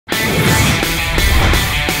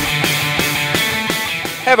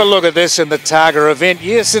Have a look at this in the Targa event.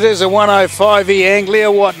 Yes, it is a 105E Anglia,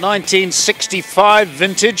 1965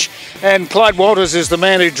 vintage, and Clyde Walters is the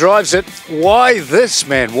man who drives it. Why this,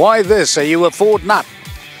 man? Why this? Are you a Ford nut?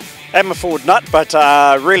 I'm a Ford nut, but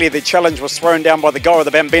really the challenge was thrown down by the guy with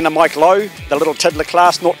the Bambina, Mike Lowe, the little tiddler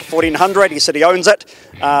class, 0 to 1400. He said he owns it.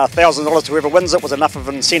 $1,000 to whoever wins it was enough of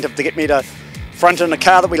an incentive to get me to front in a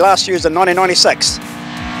car that we last used in 1996.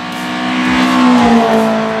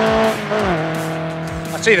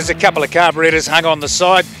 I see there's a couple of carburetors hung on the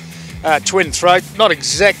side, twin throat, not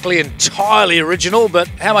exactly entirely original, but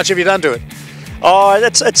how much have you done to it? Oh,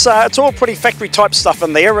 it's all pretty factory type stuff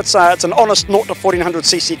in there. It's an honest 0 to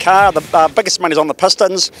 1400cc car. The biggest money's on the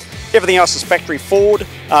pistons. Everything else is factory Ford.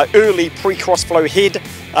 Early pre-crossflow head,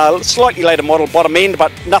 slightly later model bottom end,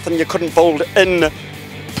 but nothing you couldn't build in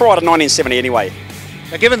prior to 1970 anyway.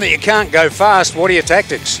 Now, given that you can't go fast, what are your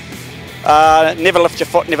tactics? Never lift your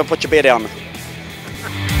foot, never put your bear down.